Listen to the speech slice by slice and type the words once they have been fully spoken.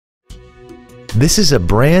This is a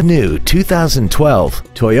brand new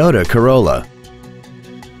 2012 Toyota Corolla.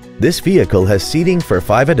 This vehicle has seating for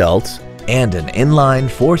 5 adults and an inline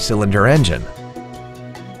 4-cylinder engine.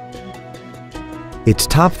 Its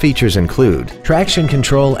top features include traction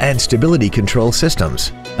control and stability control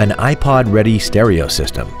systems, an iPod-ready stereo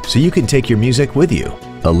system so you can take your music with you,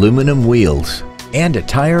 aluminum wheels, and a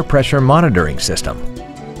tire pressure monitoring system.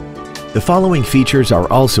 The following features are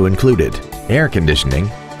also included: air conditioning,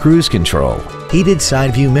 cruise control, heated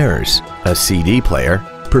side view mirrors, a CD player,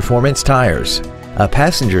 performance tires, a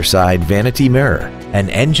passenger side vanity mirror, an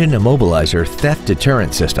engine immobilizer theft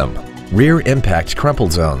deterrent system, rear impact crumple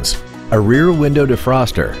zones, a rear window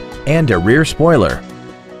defroster, and a rear spoiler.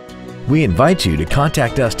 We invite you to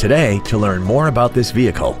contact us today to learn more about this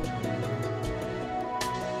vehicle.